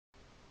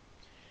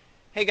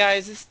Hey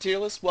guys, it's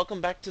Tearless.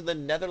 Welcome back to the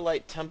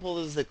Netherlight Temple.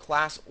 This is the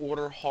class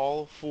order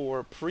hall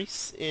for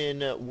priests in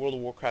World of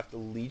Warcraft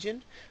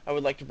Legion. I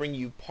would like to bring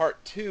you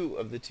part 2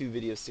 of the 2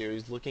 video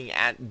series looking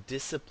at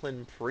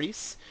Discipline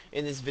Priests.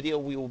 In this video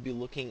we will be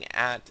looking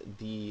at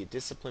the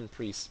Discipline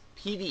Priests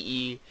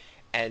PvE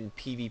and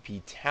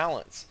PvP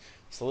talents.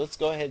 So let's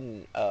go ahead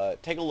and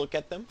take a look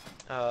at them.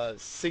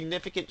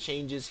 Significant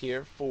changes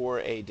here for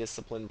a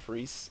Discipline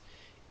Priest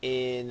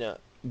in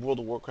World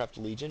of Warcraft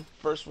Legion.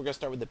 First, we're going to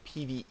start with the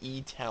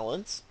PvE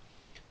talents.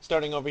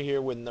 Starting over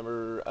here with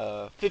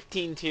number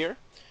 15 tier,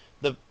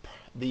 the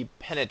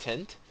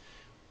Penitent.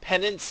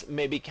 Penance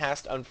may be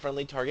cast on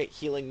friendly target,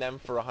 healing them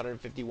for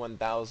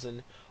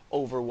 151,000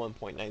 over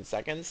 1.9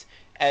 seconds.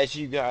 As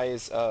you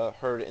guys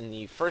heard in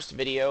the first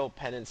video,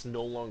 Penance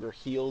no longer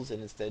heals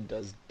and instead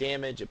does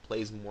damage. It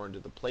plays more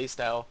into the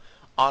playstyle.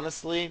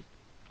 Honestly,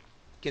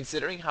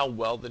 considering how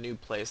well the new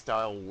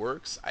playstyle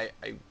works, I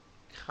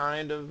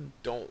kind of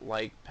don't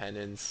like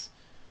Penance.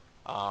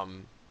 I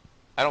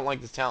don't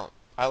like this talent.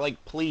 I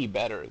like Plea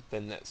better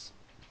than this.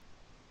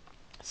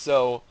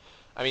 So,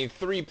 I mean,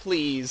 3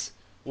 Pleas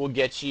will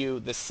get you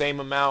the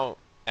same amount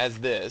as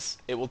this.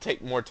 It will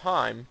take more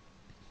time,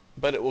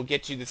 but it will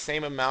get you the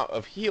same amount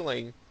of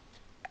healing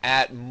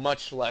at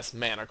much less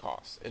mana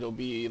cost. It'll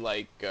be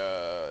like,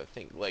 I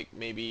think like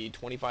maybe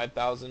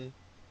 25,000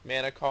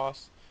 mana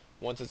cost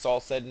once it's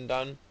all said and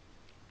done.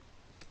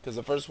 Because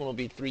the first one will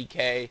be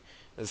 3K,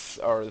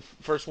 or the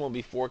first one will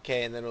be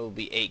 4K, and then it'll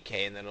be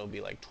 8K, and then it'll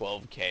be like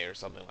 12K or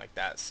something like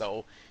that.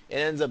 So it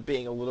ends up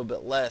being a little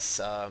bit less,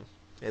 at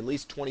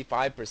least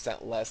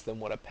 25% less than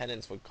what a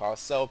penance would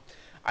cost. So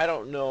I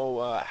don't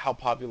know how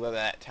popular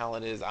that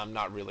talent is. I'm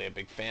not really a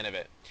big fan of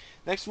it.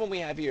 Next one we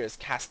have here is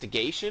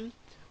Castigation,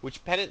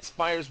 which penance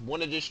fires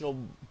 1 additional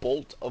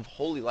bolt of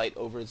holy light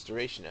over its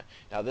duration.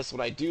 Now this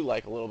one I do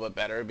like a little bit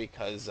better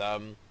because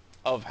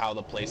of how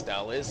the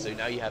playstyle is. So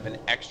now you have an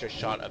extra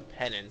shot of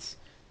penance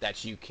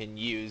that you can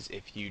use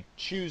if you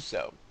choose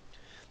so.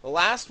 The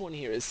last one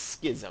here is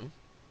Schism,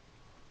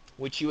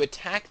 which you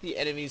attack the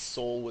enemy's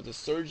soul with a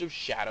surge of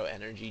shadow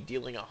energy,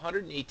 dealing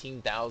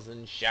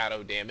 118,000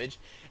 shadow damage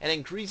and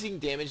increasing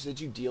damage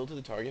that you deal to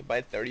the target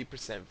by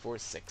 30% for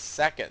 6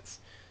 seconds.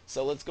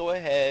 So let's go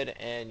ahead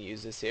and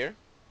use this here.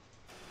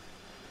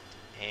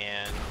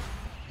 And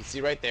you see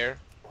right there,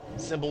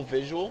 simple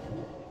visual,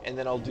 and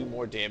then I'll do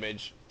more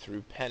damage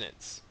through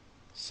penance.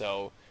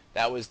 So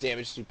that was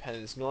damage through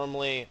penance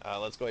normally.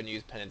 Let's go ahead and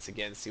use penance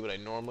again, see what I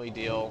normally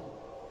deal.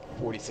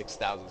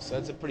 46,000. So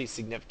that's a pretty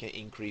significant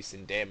increase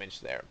in damage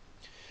there.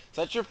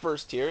 So that's your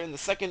first tier. In the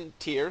second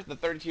tier, the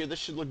third tier, this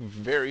should look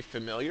very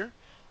familiar.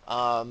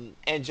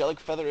 Angelic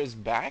Feather is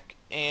back,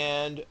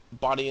 and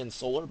Body and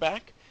Soul are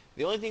back.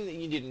 The only thing that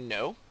you didn't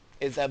know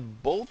is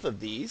that both of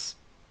these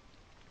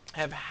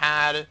have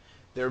had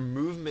their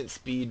movement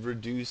speed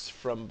reduced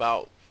from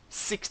about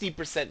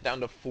 60%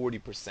 down to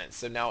 40%.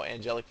 So now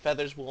Angelic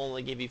Feathers will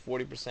only give you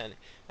 40%,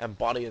 and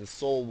Body and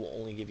Soul will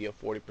only give you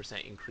a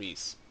 40%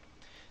 increase.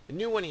 The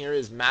new one here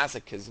is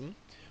Masochism,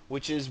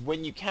 which is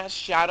when you cast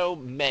Shadow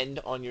Mend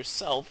on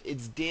yourself,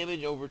 its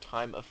damage over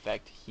time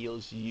effect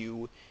heals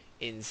you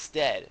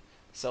instead.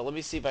 So let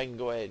me see if I can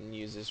go ahead and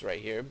use this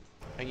right here.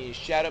 I can use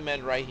Shadow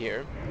Mend right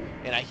here,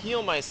 and I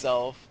heal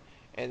myself,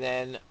 and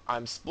then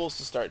I'm supposed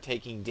to start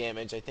taking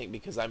damage. I think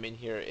because I'm in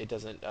here, it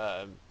doesn't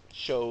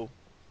show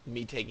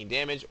me taking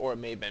damage, or it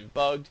may have been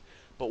bugged.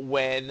 But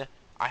when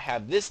I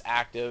have this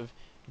active,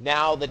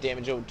 now the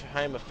damage over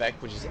time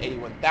effect, which is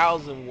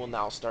 81,000, will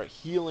now start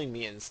healing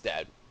me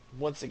instead.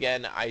 Once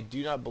again, I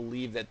do not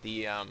believe that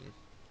the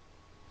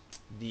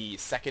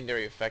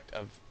secondary effect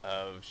of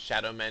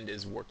Shadow Mend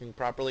is working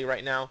properly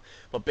right now.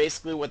 But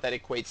basically what that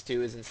equates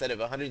to is instead of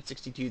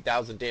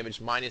 162,000 damage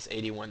minus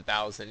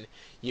 81,000,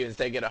 you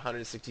instead get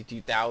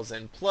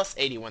 162,000 plus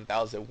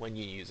 81,000 when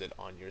you use it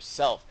on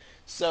yourself.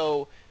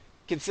 So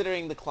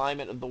considering the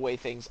climate of the way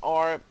things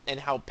are and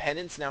how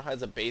Penance now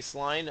has a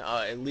baseline,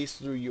 at least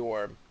through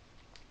your,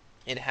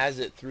 it has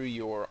it through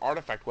your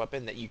artifact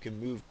weapon that you can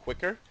move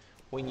quicker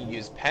when you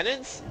use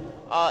Penance,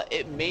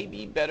 it may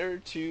be better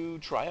to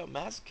try out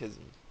Masochism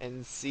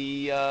and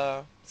see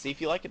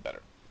if you like it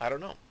better. I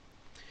don't know.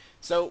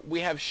 So we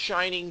have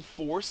Shining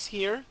Force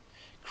here.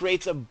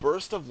 Creates a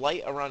burst of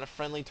light around a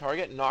friendly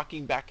target,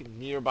 knocking back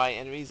nearby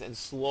enemies and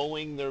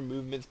slowing their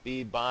movement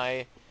speed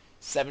by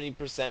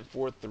 70%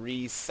 for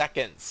 3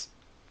 seconds.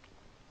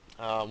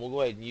 We'll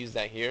go ahead and use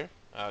that here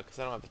because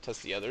I don't have to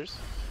test the others.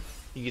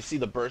 You can see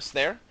the burst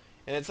there,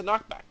 and it's a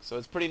knockback, so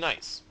it's pretty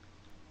nice.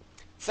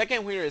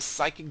 Second here is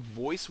Psychic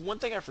Voice. One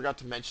thing I forgot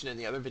to mention in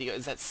the other video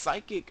is that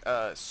Psychic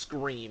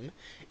Scream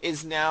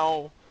is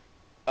now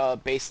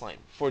baseline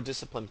for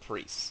Discipline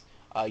Priests.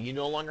 You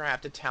no longer have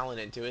to talent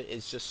into it.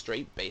 It's just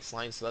straight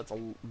baseline, so that's a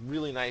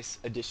really nice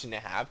addition to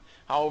have.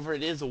 However,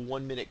 it is a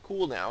 1-minute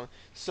cooldown,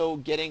 so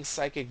getting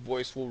Psychic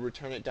Voice will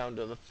return it down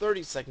to the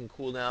 30-second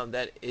cooldown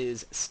that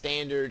is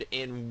standard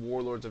in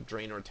Warlords of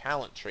Draenor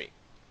talent tree.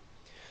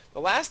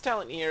 The last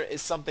talent here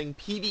is something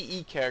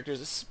PvE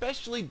characters,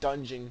 especially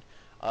dungeon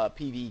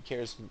PvE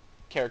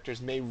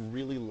characters may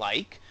really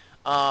like.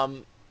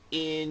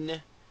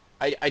 in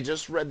I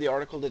just read the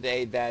article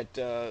today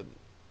that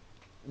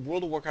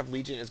World of Warcraft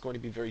Legion is going to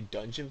be very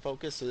dungeon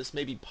focused, so this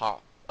may be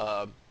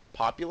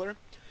popular.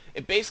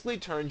 It basically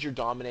turns your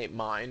Dominate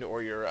Mind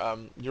or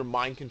your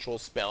mind control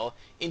spell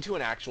into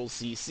an actual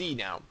CC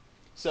now.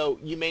 So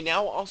you may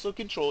now also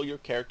control your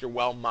character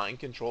while mind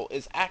control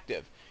is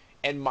active,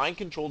 and mind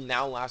control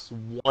now lasts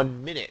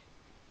 1 minute,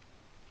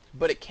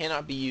 but it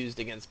cannot be used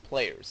against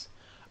players.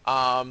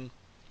 Um,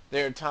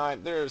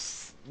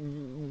 there's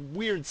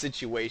weird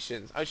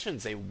situations. I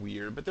shouldn't say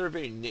weird, but there are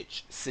very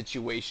niche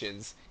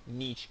situations,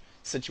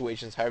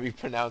 however you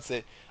pronounce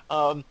it,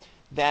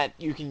 that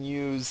you can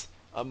use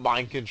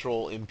mind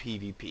control in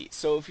PvP.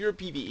 So if you're a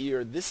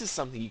PvEer, this is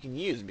something you can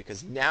use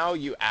because now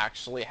you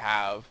actually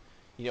have,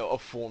 a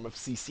form of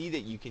CC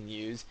that you can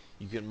use.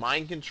 You can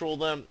mind control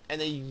them, and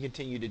then you can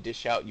continue to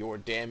dish out your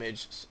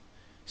damage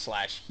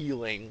slash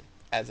healing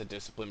as a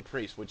disciplined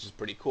priest, which is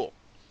pretty cool.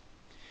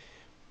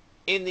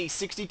 In the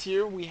 60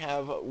 tier, we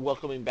have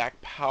welcoming back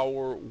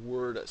Power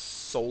Word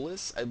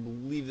Solace. I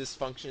believe this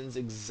functions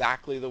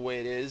exactly the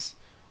way it is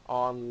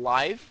on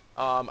live.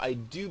 I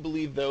do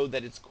believe, though,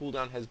 that its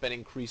cooldown has been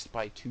increased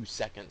by 2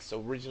 seconds.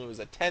 So originally it was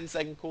a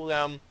 10-second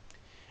cooldown.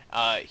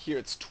 Here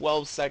it's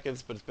 12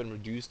 seconds, but it's been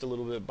reduced a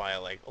little bit by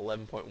like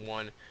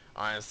 11.1.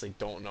 I honestly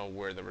don't know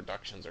where the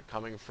reductions are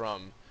coming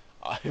from.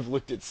 I've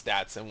looked at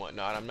stats and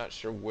whatnot. I'm not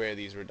sure where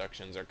these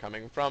reductions are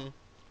coming from,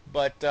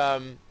 but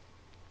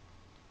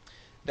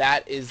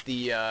that is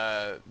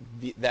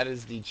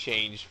the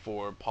change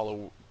for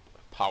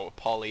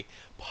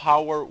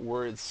Power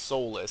Word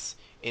Solace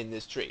in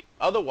this tree.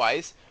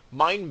 Otherwise,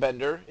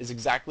 Mindbender is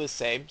exactly the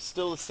same,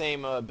 still the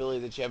same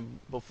ability that you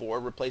have before,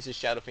 replaces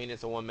Shadow Fiend,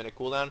 it's a 1-minute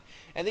cooldown,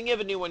 and then you have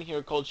a new one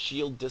here called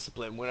Shield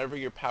Discipline. Whenever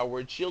your Power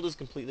Word Shield is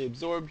completely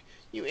absorbed,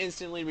 you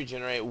instantly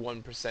regenerate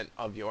 1%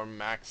 of your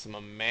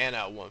maximum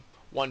mana.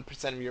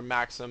 1% of your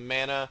maximum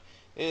mana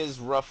is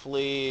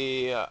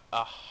roughly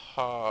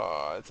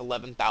it's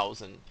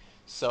 11,000.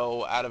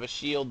 So out of a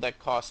shield that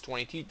costs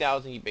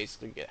 22,000, you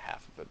basically get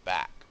half of it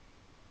back.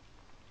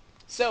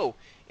 So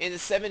in the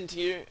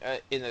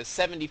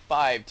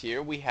 75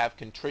 tier, we have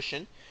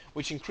Contrition,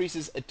 which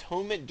increases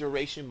atonement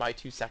duration by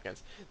 2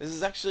 seconds. This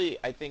is actually,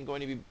 I think, going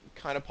to be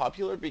kind of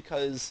popular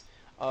because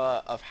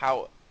of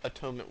how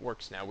atonement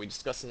works now. We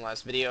discussed in the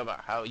last video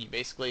about how you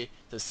basically,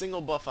 it's a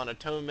single buff on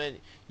atonement,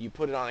 you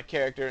put it on a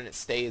character and it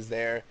stays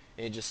there,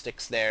 and it just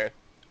sticks there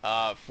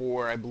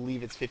for, I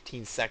believe it's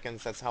 15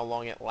 seconds. That's how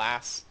long it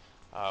lasts.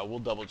 We'll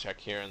double check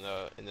here in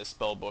the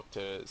spell book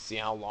to see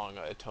how long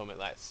atonement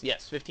lasts.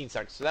 Yes, 15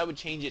 seconds. So that would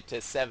change it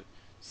to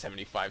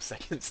 75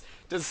 seconds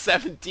to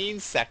 17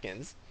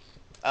 seconds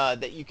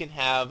that you can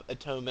have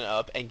atonement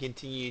up and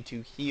continue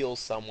to heal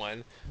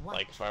someone.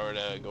 Like if I were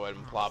to go ahead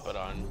and plop it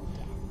on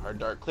our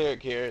Dark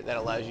Cleric here, that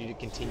allows you to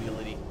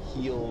continually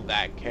heal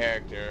that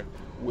character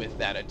with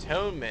that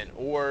atonement.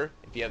 Or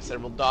if you have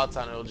several dots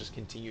on it, it'll just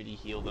continue to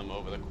heal them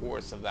over the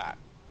course of that,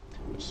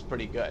 which is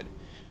pretty good.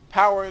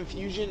 Power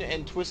Infusion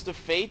and Twist of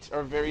Fate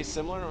are very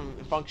similar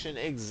and function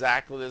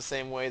exactly the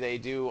same way they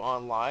do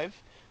on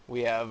live.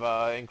 We have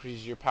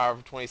increases your power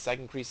for 20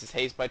 seconds, increases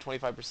haste by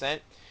 25%,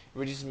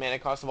 reduces mana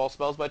cost of all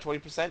spells by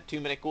 20%,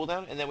 2-minute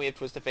cooldown, and then we have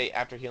Twist of Fate.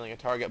 After healing a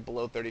target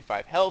below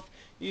 35 health,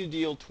 you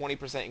deal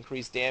 20%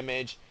 increased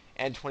damage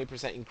and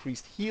 20%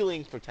 increased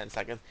healing for 10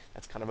 seconds.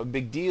 That's kind of a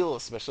big deal,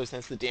 especially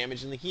since the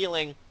damage and the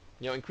healing,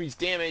 increased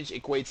damage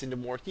equates into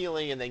more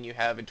healing, and then you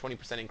have a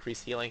 20%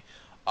 increased healing.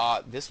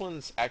 This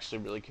one's actually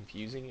really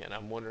confusing, and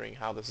I'm wondering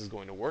how this is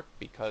going to work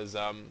because,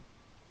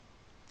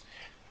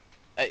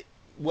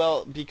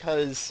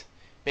 because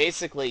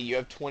basically you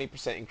have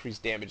 20%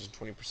 increased damage and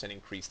 20%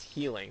 increased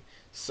healing.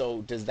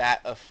 So does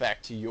that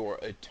affect your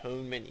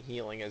atonement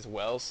healing as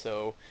well?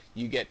 So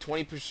you get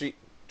 20%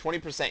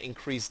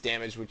 increased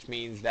damage, which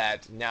means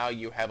that now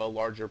you have a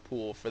larger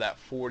pool for that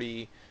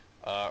 40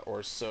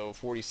 or so,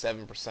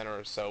 47%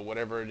 or so,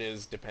 whatever it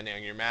is, depending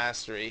on your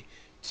mastery,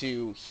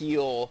 to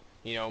heal,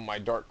 my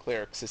Dark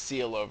Cleric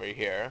Cecile over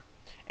here.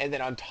 And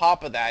then on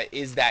top of that,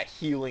 is that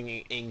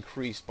healing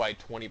increased by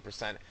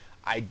 20%?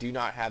 I do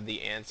not have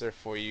the answer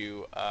for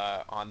you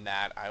on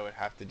that. I would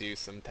have to do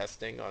some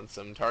testing on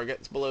some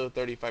targets below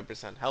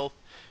 35% health,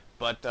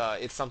 but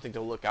it's something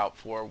to look out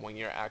for when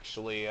you're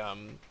actually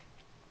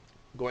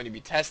going to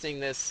be testing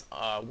this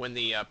when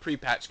the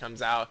pre-patch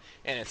comes out,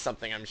 and it's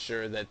something I'm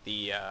sure that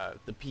the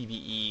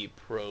PvE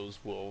pros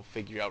will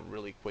figure out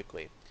really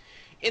quickly.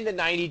 In the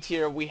 90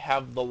 tier, we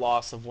have the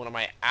loss of one of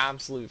my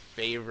absolute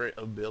favorite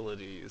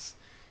abilities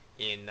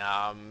in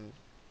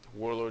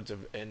Warlords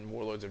of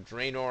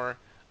Draenor.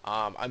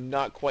 I'm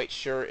not quite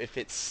sure if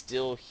it's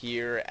still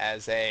here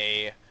as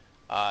a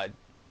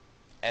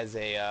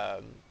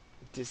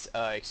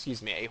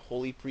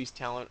Holy Priest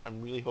talent.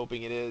 I'm really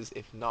hoping it is.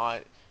 If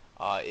not,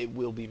 it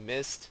will be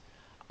missed.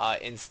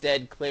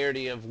 Instead,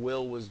 Clarity of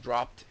Will was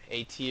dropped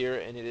a tier,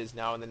 and it is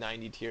now in the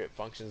 90 tier. It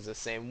functions the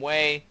same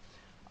way.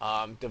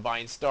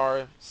 Divine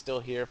Star, still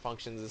here,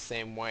 functions the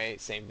same way.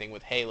 Same thing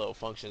with Halo,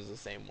 functions the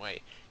same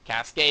way.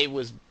 Cascade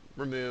was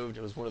removed.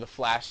 It was one of the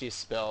flashiest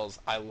spells.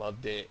 I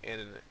loved it,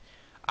 and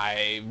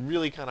I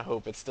really kind of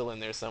hope it's still in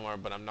there somewhere,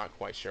 but I'm not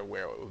quite sure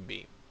where it would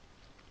be.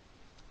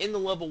 In the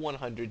level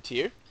 100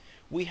 tier,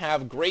 we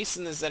have Grace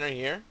in the center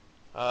here.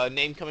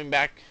 Name coming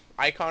back,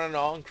 icon and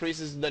all,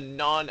 increases the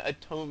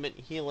non-atonement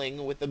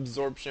healing with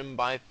absorption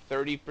by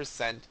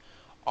 30%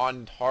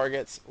 on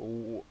targets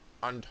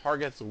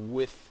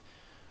with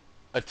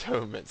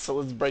atonement. So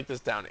let's break this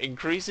down.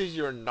 Increases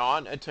your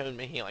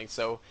non-atonement healing.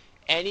 So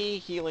any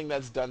healing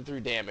that's done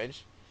through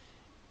damage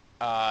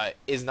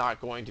is not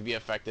going to be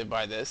affected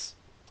by this,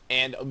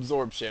 and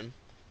absorption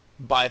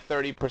by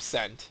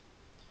 30%.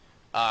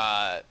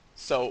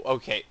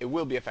 Okay, it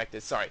will be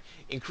affected, sorry.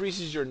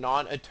 Increases your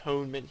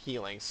non-atonement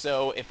healing.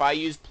 So if I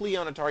use Plea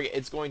on a target,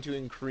 it's going to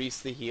increase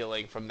the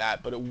healing from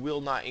that, but it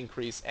will not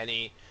increase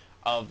any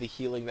of the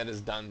healing that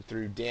is done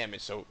through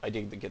damage. So I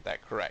did get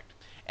that correct.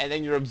 And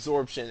then your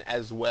absorption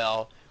as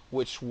well,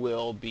 which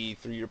will be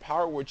through your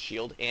power word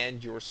shield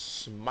and your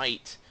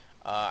smite.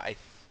 I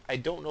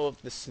don't know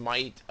if the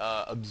smite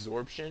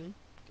absorption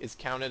is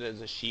counted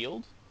as a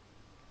shield.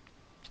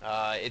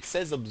 It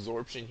says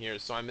absorption here,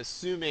 so I'm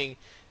assuming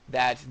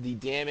that the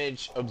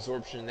damage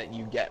absorption that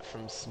you get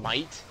from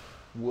smite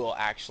will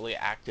actually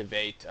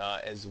activate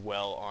as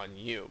well on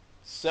you.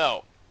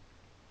 So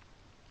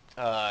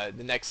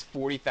the next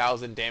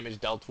 40,000 damage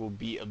dealt will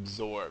be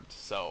absorbed.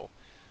 So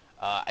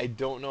I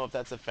don't know if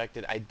that's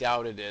affected. I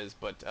doubt it is,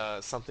 but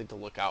something to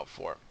look out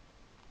for.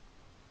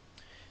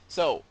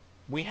 So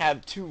we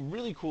have two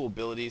really cool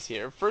abilities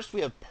here. First, we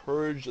have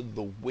Purge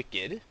the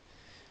Wicked.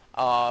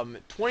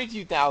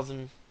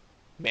 22,000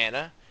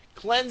 mana,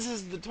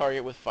 cleanses the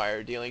target with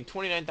fire, dealing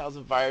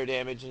 29,000 fire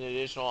damage and an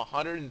additional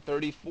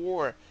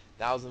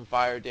 134,000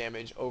 fire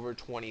damage over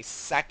 20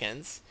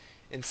 seconds,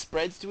 and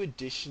spreads to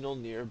additional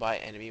nearby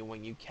enemy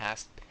when you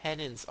cast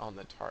Penance on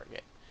the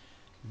target.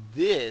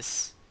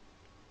 This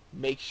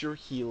makes your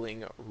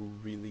healing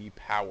really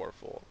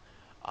powerful.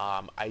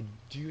 I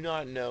do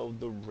not know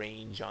the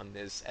range on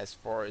this as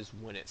far as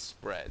when it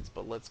spreads,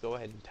 but let's go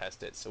ahead and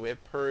test it. So we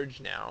have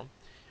Purge now,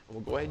 and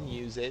we'll go ahead and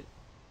use it.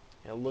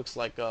 It looks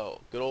like a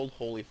good old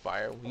Holy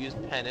Fire. We'll use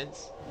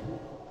Penance.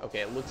 Okay,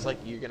 it looks like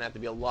you're going to have to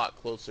be a lot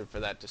closer for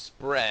that to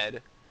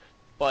spread.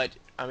 But,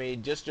 I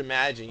mean, just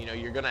imagine, you know,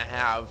 you're going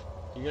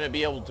to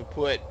be able to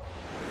put,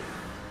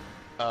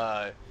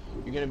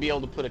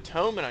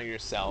 Atonement on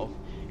yourself.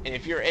 And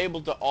if you're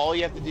able to, all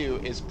you have to do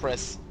is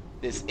press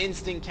this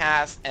instant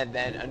cast and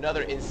then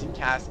another instant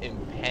cast in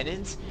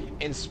Penance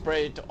and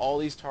spread it to all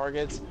these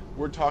targets.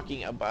 We're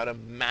talking about a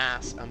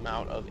mass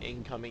amount of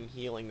incoming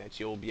healing that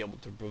you'll be able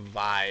to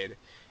provide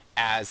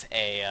as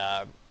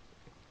a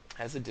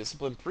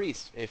disciplined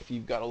priest. If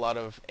you've got a lot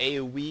of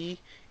AoE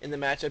in the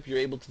matchup, you're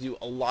able to do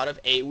a lot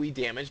of AoE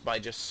damage by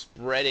just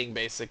spreading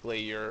basically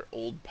your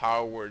old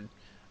power word,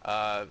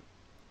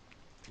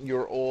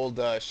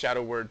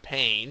 shadow word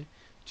pain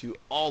to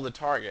all the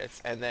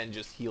targets and then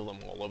just heal them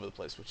all over the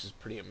place, which is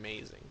pretty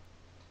amazing.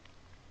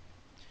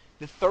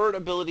 The third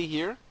ability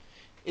here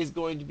is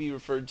going to be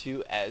referred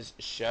to as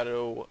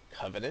Shadow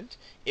Covenant.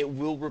 It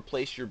will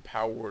replace your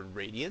power word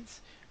Radiance.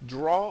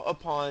 Draw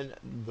on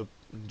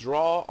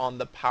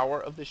the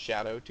power of the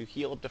shadow to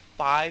heal up to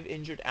 5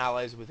 injured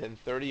allies within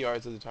 30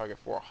 yards of the target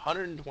for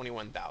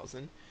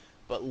 121,000,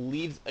 but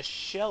leaves a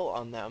shell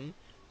on them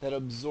that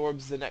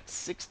absorbs the next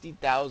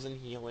 60,000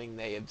 healing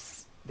they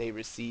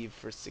receive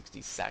for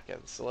 60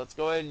 seconds. So let's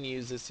go ahead and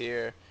use this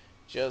here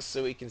just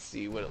so we can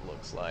see what it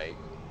looks like.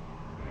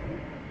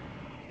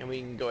 And we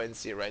can go ahead and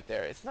see it right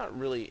there. It's not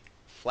really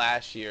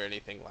flashy or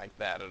anything like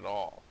that at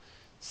all.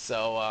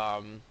 So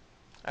I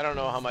don't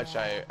know how much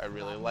I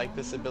really like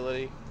this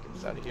ability. Get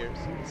this out of here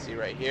so you can see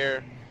right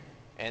here.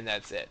 And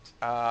that's it.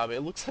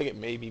 It looks like it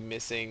may be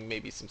missing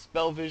maybe some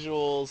spell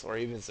visuals or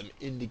even some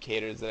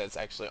indicators that it's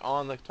actually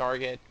on the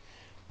target.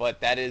 But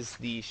that is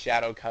the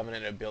Shadow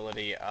Covenant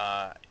ability.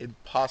 It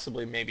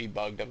possibly may be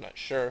bugged, I'm not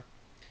sure.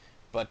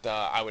 But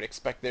I would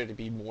expect there to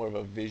be more of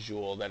a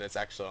visual that it's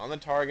actually on the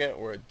target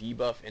or a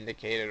debuff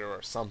indicator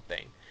or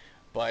something.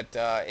 But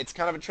it's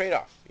kind of a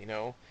trade-off, you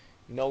know.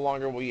 No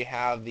longer will you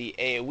have the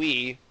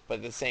AoE, but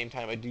at the same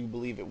time I do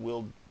believe it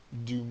will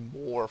do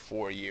more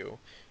for you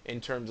in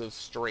terms of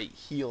straight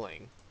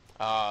healing.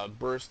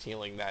 Burst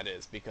healing, that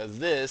is. Because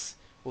this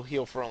will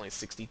heal for only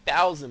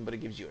 60,000, but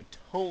it gives you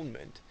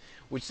Atonement,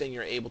 which then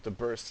you're able to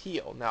burst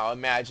heal. Now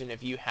imagine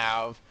if you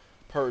have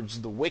Purge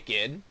the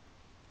Wicked,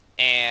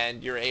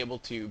 and you're able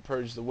to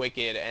Purge the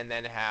Wicked and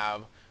then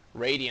have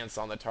Radiance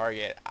on the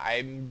target.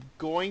 I'm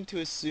going to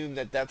assume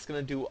that that's going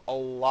to do a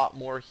lot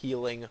more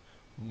healing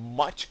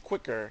much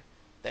quicker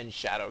than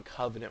Shadow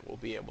Covenant will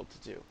be able to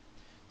do.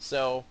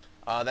 So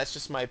that's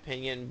just my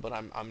opinion, but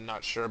I'm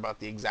not sure about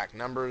the exact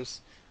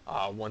numbers.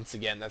 Once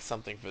again, that's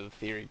something for the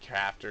theory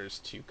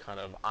crafters to kind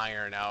of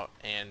iron out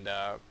and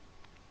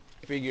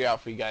figure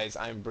out for you guys.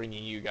 I'm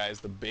bringing you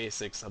guys the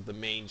basics of the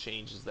main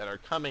changes that are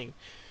coming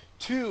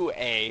to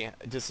a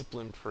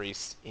disciplined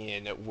priest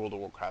in World of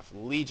Warcraft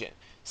Legion.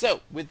 So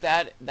with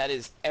that, that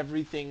is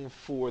everything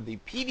for the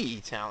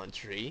PvE talent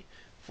tree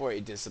for a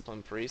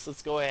disciplined priest.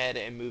 Let's go ahead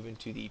and move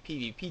into the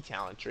PvP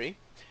talent tree.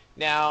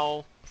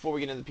 Now, Before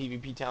we get into the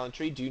PvP talent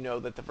tree, do know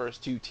that the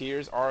first two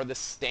tiers are the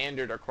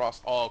standard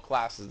across all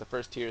classes. The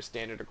first tier is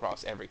standard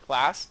across every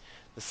class.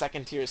 The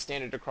second tier is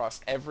standard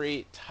across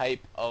every type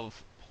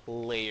of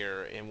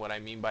player. And what I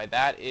mean by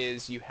that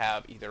is you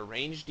have either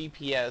ranged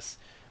DPS,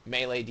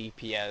 melee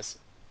DPS,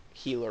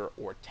 healer,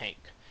 or tank.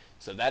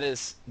 So that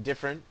is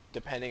different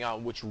depending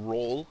on which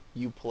role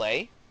you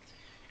play.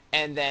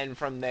 And then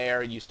from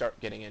there you start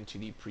getting into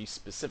the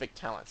pre-specific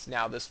talents.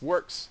 Now this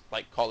works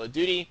like Call of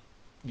Duty.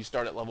 You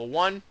start at level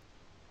 1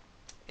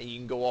 and you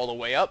can go all the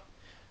way up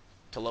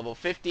to level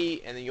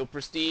 50, and then you'll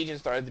prestige and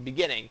start at the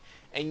beginning,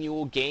 and you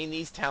will gain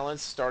these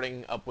talents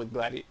starting up with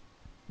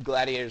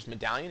Gladiator's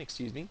Medallion,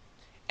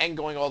 and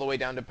going all the way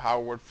down to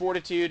Power Word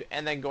Fortitude,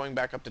 and then going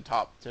back up to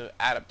top to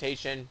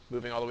Adaptation,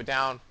 moving all the way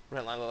down,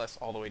 Relentless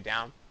all the way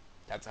down.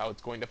 That's how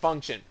it's going to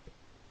function.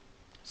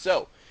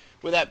 So,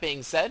 with that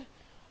being said,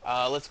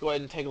 let's go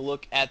ahead and take a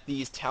look at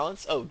these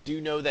talents. Oh, do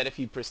know that if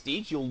you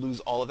prestige, you'll lose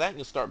all of that, and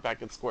you'll start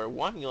back at square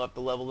one, and you'll have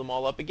to level them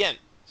all up again.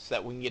 So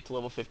that when you get to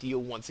level 50,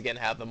 you'll once again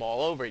have them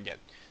all over again.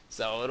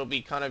 So it'll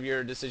be kind of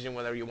your decision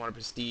whether you want to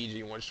prestige or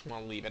you just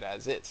want to leave it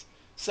as is.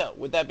 So,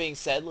 with that being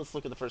said, let's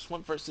look at the first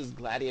one. First is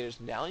Gladiator's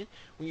Medallion.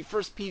 When you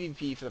first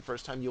PvP for the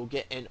first time, you'll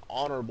get an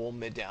Honorable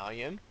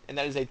Medallion, and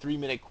that is a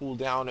 3-minute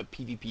cooldown of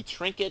PvP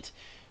trinket.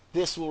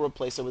 This will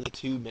replace it with a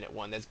 2-minute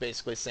one. That's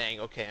basically saying,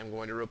 okay, I'm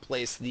going to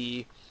replace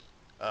the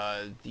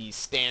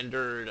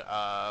standard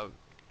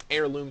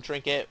heirloom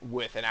trinket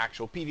with an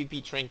actual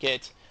PvP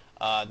trinket.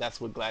 That's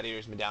what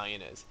Gladiator's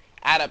Medallion is.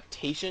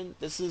 Adaptation.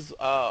 This is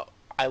I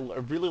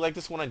really like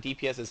this one on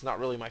DPS. It's not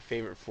really my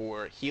favorite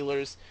for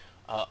healers.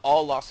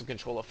 All loss of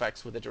control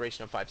effects with a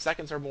duration of 5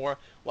 seconds or more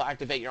will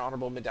activate your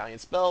Honorable Medallion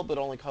spell, but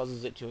only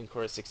causes it to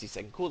incur a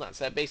 60-second cooldown.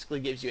 So that basically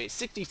gives you a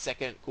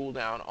 60-second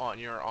cooldown on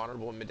your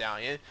Honorable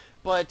Medallion,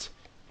 but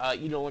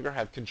you no longer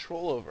have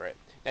control over it.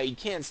 Now you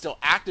can still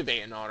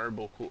activate an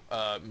Honorable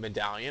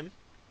Medallion,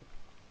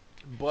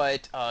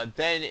 but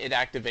then it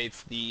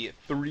activates the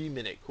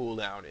 3-minute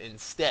cooldown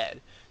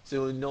instead. So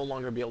you'll no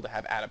longer be able to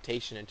have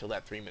adaptation until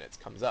that 3 minutes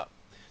comes up.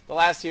 The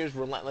last here is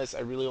Relentless. I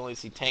really only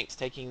see tanks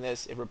taking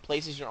this. It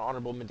replaces your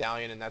Honorable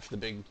Medallion, and that's the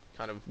big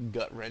kind of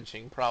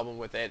gut-wrenching problem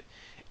with it.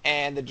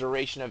 And the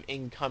duration of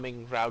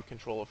incoming crowd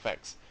control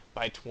effects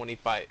by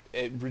 25.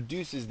 It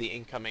reduces the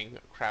incoming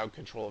crowd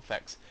control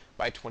effects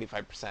by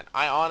 25%.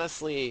 I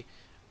honestly,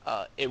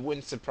 it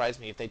wouldn't surprise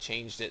me if they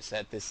changed it so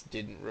that this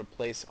didn't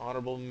replace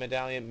Honorable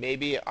Medallion.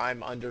 Maybe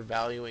I'm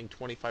undervaluing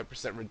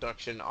 25%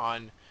 reduction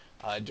on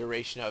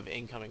duration of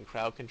incoming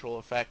crowd control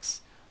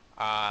effects.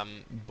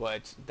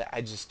 But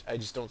I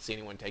just don't see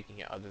anyone taking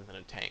it other than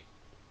a tank.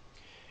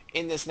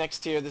 In this next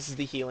tier, this is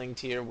the healing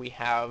tier, we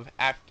have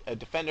a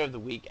Defender of the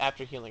Week.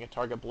 After healing a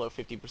target below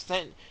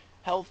 50%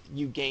 health,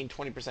 you gain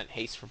 20%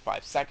 haste for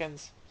 5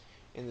 seconds.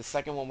 In the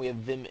second one, we have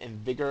Vim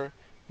and Vigor.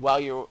 While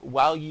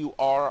you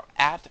are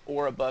at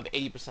or above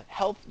 80%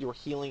 health, your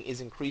healing is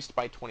increased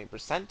by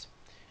 20%.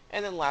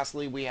 And then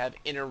lastly, we have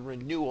Inner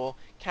Renewal.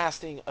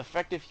 Casting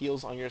effective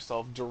heals on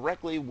yourself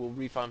directly will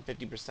refund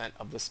 50%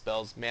 of the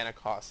spell's mana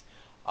cost.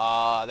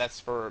 That's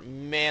for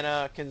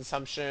mana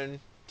consumption,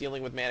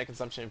 dealing with mana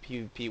consumption in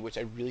PvP, which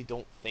I really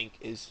don't think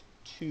is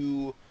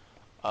too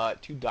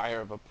dire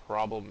of a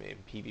problem in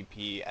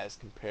PvP as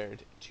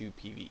compared to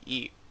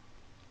PvE.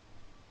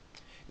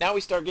 Now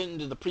we start getting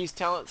into the priest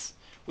talents.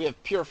 We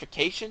have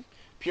Purification.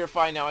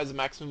 Purify now has a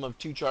maximum of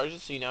 2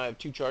 charges, so you now have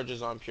 2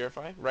 charges on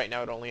Purify. Right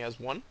now it only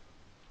has 1.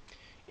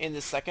 In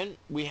the second,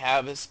 we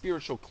have a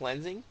Spiritual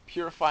Cleansing.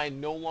 Purify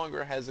no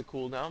longer has a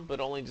cooldown,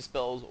 but only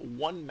dispels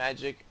 1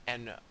 magic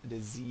and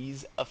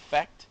disease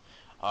effect.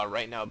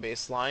 Right now,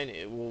 baseline,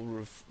 it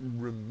will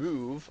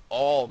remove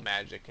all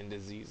magic and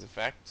disease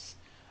effects.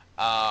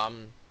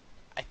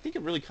 I think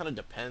it really kind of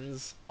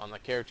depends on the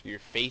character you're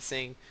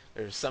facing.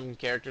 There's some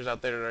characters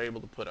out there that are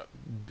able to put up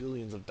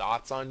billions of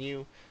dots on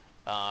you.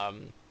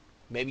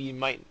 Maybe you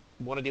might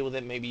want to deal with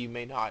it, maybe you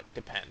may not.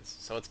 Depends.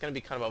 So it's going to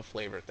be kind of a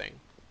flavor thing.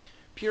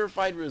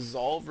 Purified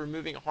Resolve,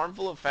 removing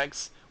harmful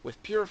effects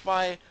with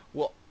Purify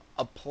will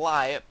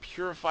apply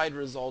Purified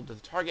Resolve to the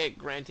target,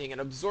 granting an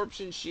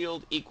absorption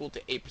shield equal to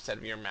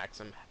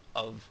 8%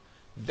 of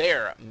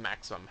their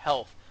maximum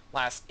health.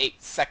 Lasts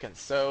 8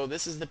 seconds. So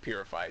this is the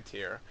Purified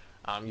tier.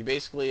 You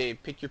basically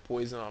pick your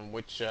poison on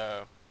which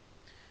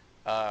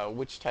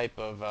type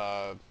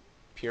of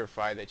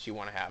Purify that you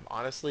want to have.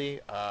 Honestly,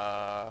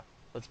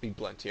 let's be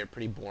blunt here.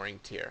 Pretty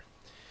boring tier.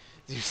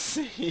 You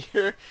see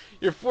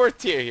your fourth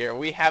tier here,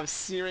 we have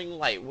Searing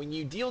Light. When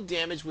you deal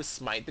damage with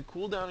Smite, the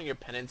cooldown on your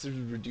penance is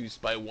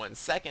reduced by 1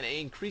 second. It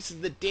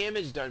increases the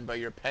damage done by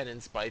your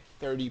penance by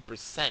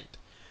 30%.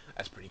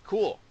 That's pretty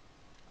cool.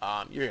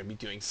 You're going to be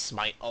doing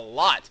Smite a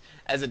lot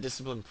as a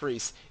Disciplined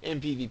Priest in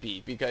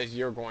PvP because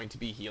you're going to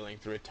be healing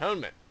through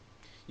Atonement.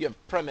 You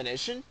have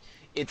Premonition.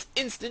 Its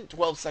instant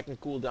 12-second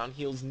cooldown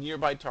heals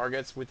nearby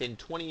targets within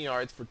 20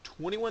 yards for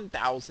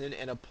 21,000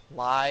 and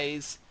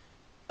applies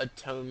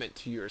Atonement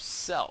to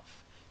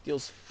yourself.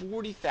 Deals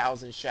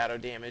 40,000 shadow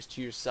damage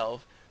to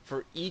yourself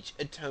for each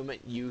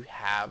atonement you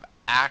have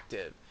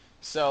active.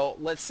 So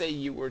let's say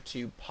you were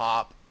to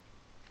pop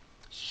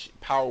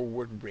Power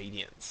Word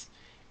Radiance.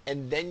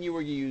 And then you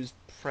were used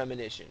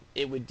Premonition.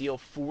 It would deal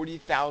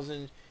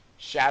 40,000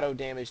 shadow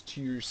damage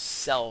to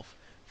yourself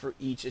for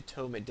each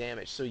atonement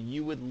damage. So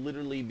you would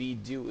literally be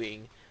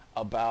doing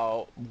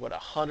about, what,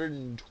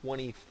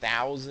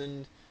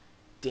 120,000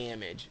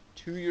 damage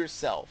to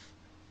yourself,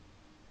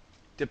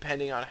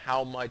 depending on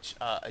how much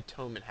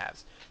atonement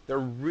has. They're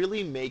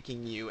really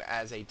making you,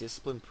 as a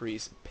disciplined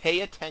priest,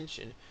 pay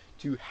attention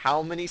to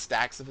how many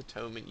stacks of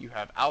atonement you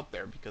have out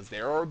there, because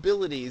there are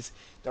abilities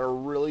that are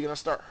really going to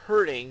start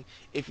hurting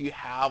if you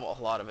have a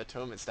lot of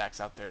atonement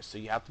stacks out there. So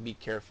you have to be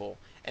careful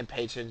and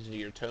pay attention to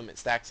your atonement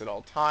stacks at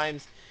all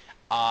times.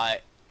 I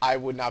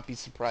would not be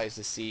surprised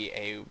to see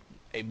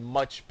a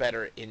much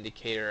better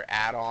indicator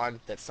add-on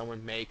that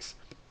someone makes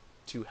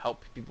to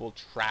help people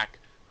track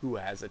who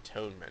has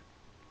atonement.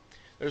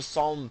 There's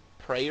Psalm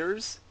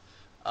Prayers.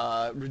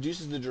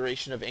 Reduces the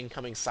duration of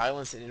incoming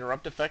silence and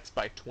interrupt effects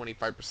by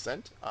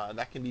 25%.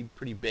 That can be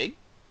pretty big.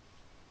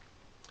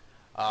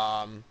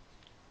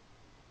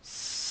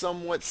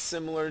 Somewhat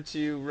similar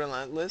to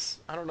Relentless.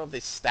 I don't know if they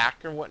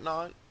stack or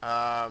whatnot.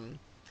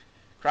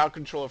 Crowd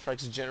control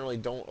effects generally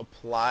don't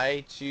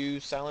apply to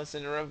silence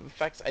and interrupt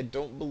effects, I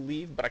don't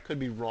believe, but I could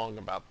be wrong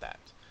about that.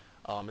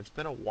 It's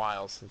been a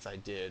while since I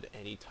did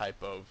any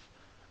type of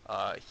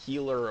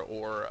healer,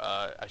 or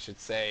I should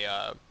say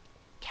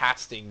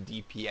casting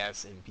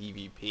DPS in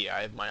PvP.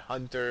 I have my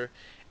hunter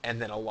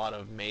and then a lot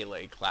of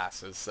melee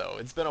classes, so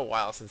it's been a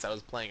while since I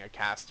was playing a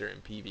caster in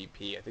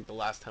PvP. I think the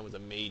last time was a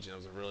mage, and it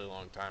was a really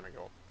long time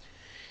ago.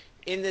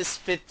 In this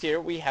 5th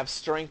tier, we have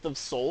Strength of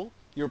Soul.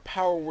 Your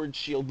Power Word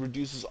Shield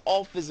reduces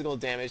all physical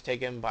damage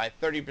taken by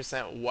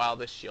 30% while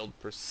the shield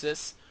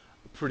persists.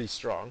 Pretty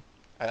strong,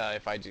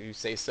 if I do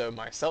say so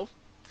myself.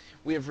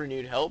 We have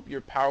Renewed Help.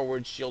 Your Power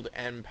Word Shield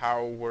and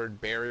Power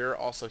Word Barrier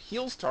also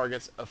heals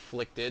targets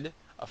affected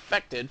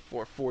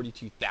for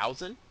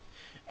 42,000.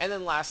 And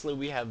then lastly,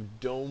 we have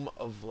Dome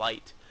of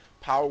Light.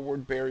 Power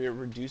Word Barrier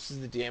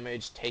reduces the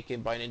damage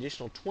taken by an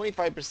additional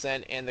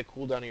 25%, and the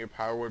cooldown of your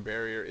Power Word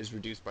Barrier is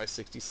reduced by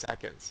 60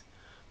 seconds.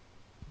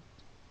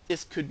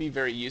 This could be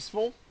very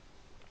useful.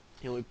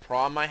 The only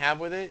problem I have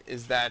with it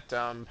is that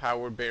Power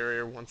Word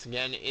Barrier, once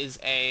again, is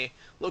a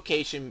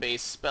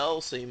location-based spell,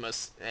 so you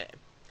must...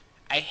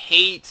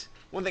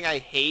 one thing I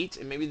hate,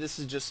 and maybe this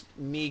is just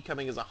me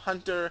coming as a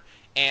hunter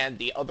and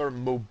the other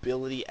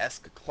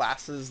mobility-esque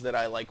classes that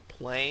I like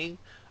playing,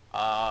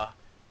 I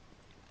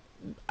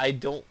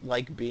don't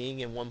like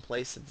being in one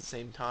place at the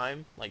same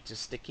time, like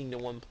just sticking to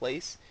one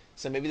place.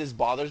 So maybe this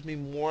bothers me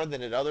more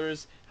than at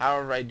others.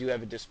 However, I do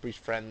have a Disc Priest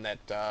friend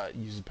that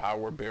uses Power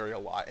Word Barrier a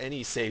lot, and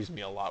he saves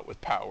me a lot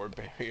with Power Word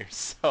Barrier.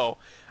 So,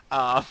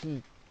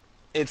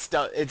 it's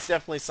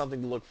definitely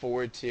something to look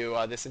forward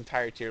to. This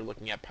entire tier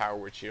looking at Power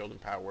Word Shield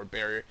and Power Word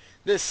Barrier.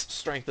 This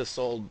Strength of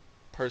Soul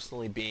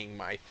personally being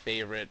my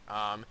favorite,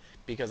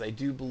 because I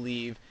do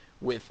believe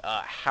with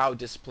how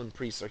Disciplined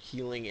Priests are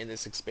healing in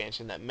this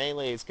expansion that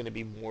melee is going to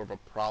be more of a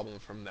problem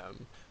from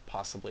them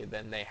possibly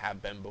than they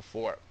have been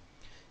before.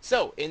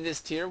 So in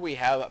this tier we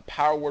have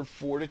Power Word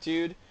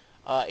Fortitude.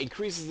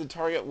 Increases the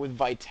target with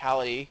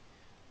Vitality.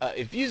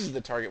 Infuses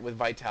the target with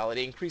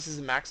Vitality, increases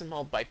the maximum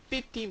health by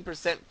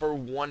 15% for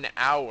 1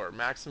 hour,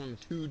 maximum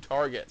 2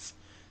 targets.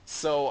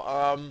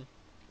 So,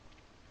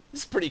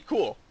 this is pretty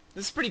cool.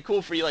 This is pretty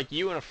cool for you, like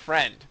you and a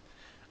friend.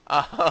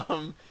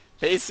 Um,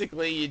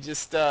 Basically, you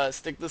just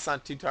stick this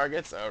on 2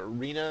 targets.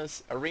 Arena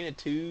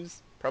 2s,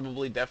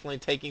 probably definitely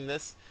taking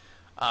this.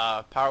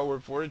 Power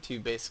Word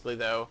Fortitude, basically,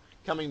 though,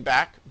 coming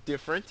back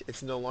different.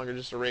 It's no longer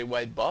just a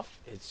raid-wide buff.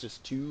 It's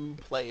just 2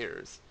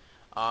 players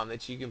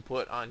that you can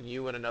put on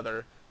you and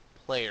another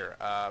player.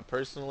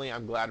 Personally,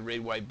 I'm glad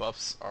raid-wide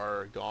buffs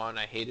are gone.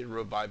 I hated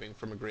reviving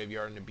from a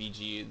graveyard in a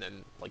BG and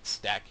then like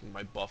stacking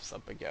my buffs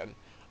up again.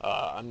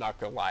 I'm not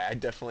gonna lie, I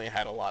definitely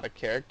had a lot of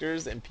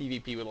characters and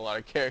PvP with a lot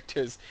of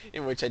characters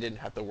in which I didn't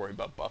have to worry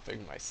about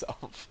buffing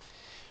myself.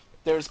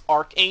 There's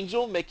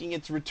Archangel, making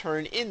its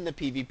return in the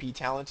PvP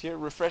talent tier.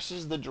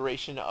 Refreshes the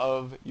duration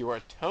of your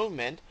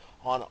atonement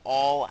on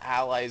all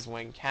allies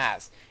when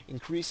cast.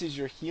 Increases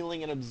your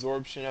healing and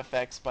absorption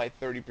effects by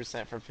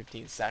 30% for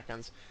 15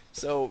 seconds.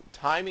 So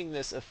timing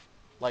this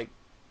like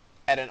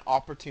at an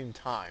opportune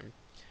time.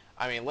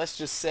 I mean, let's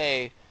just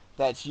say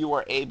that you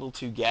are able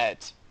to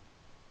get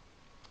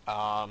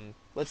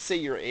let's say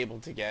you're able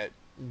to get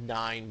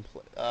 9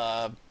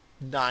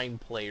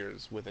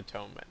 players with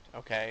atonement,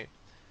 okay?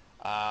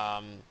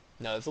 No,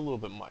 that's a little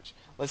bit much.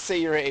 Let's say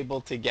you're able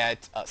to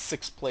get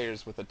 6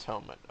 players with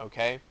atonement,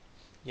 okay?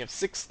 You have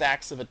 6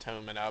 stacks of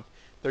atonement up.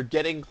 They're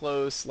getting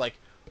close, like,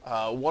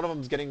 one of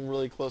them's getting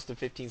really close to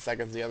 15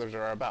 seconds, the others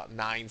are about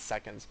 9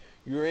 seconds.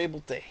 You're able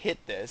to hit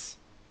this,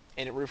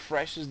 and it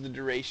refreshes the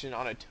duration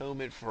on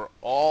atonement for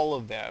all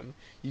of them.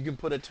 You can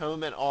put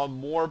atonement on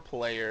more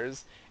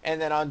players, and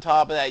then on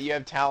top of that you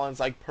have talents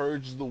like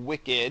Purge the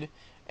Wicked,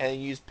 and then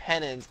use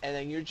Penance, and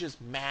then you're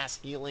just mass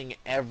healing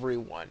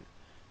everyone.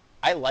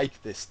 I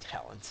like this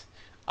talent.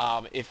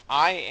 If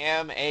I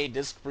am a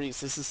Disc Priest,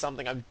 this is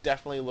something I'm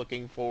definitely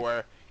looking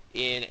for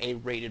in a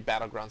rated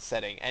battleground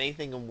setting.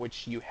 Anything in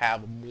which you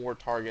have more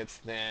targets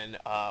than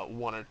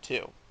one or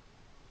two.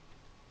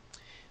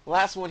 The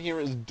last one here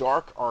is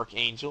Dark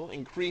Archangel.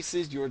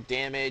 Increases your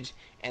damage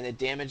and the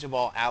damage of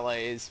all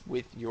allies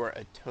with your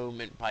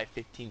atonement by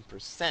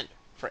 15%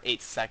 for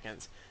 8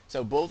 seconds.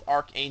 So both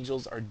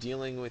Archangels are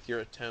dealing with your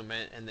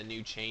atonement and the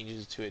new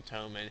changes to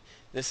atonement.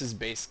 This is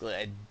basically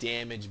a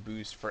damage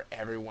boost for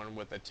everyone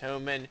with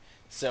atonement.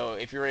 So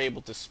if you're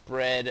able to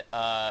spread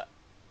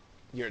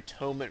your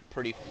atonement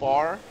pretty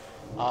far.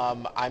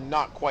 I'm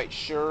not quite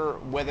sure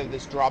whether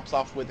this drops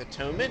off with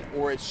atonement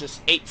or it's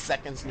just 8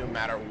 seconds no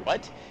matter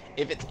what.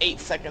 If it's 8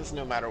 seconds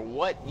no matter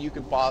what, you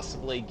could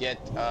possibly get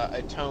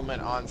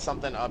atonement on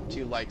something up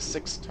to like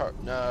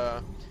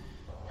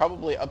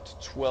probably up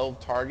to 12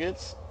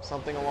 targets,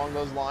 something along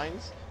those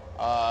lines.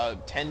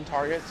 10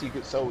 targets, you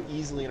could so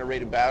easily in a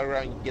rated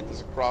battleground you can get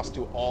this across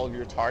to all of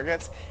your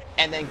targets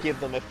and then give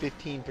them a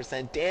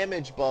 15%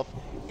 damage buff,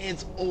 and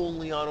it's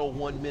only on a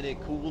 1-minute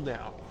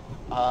cooldown.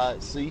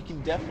 So you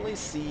can definitely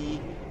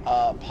see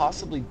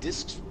possibly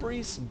Disc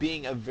Priest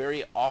being a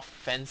very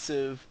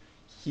offensive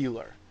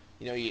healer.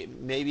 You know,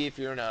 maybe if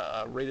you're in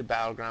a rated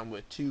battleground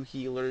with 2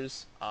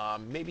 healers,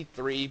 maybe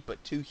 3,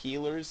 but 2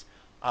 healers,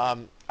 I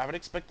would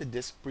expect the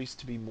Disc Priest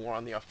to be more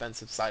on the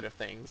offensive side of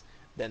things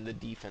than the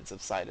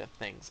defensive side of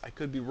things. I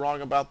could be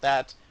wrong about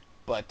that,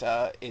 but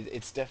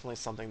it's definitely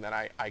something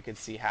that I could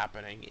see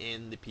happening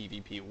in the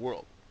PvP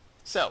world.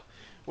 So,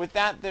 with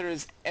that, there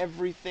is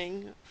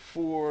everything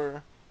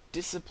for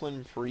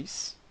Discipline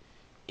Priests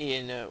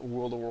in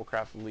World of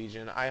Warcraft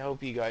Legion. I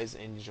hope you guys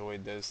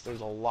enjoyed this.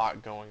 There's a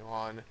lot going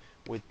on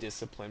with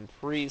Discipline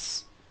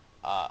Priests,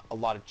 a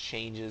lot of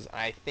changes, and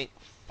I think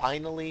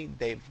finally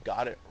they've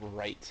got it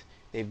right.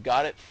 They've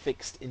got it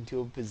fixed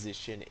into a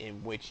position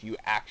in which you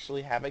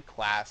actually have a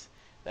class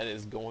that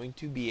is going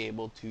to be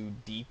able to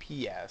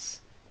DPS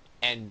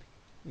and,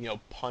 you know,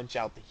 punch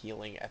out the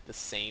healing at the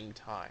same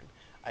time.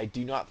 I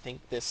do not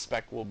think this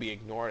spec will be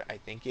ignored. I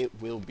think it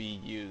will be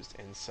used,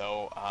 and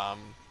so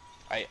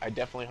I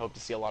definitely hope to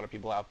see a lot of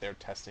people out there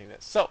testing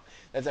this. So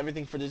that's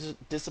everything for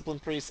Discipline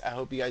Priest. I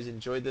hope you guys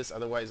enjoyed this.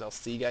 Otherwise, I'll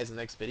see you guys in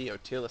the next video.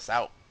 Tearless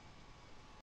out.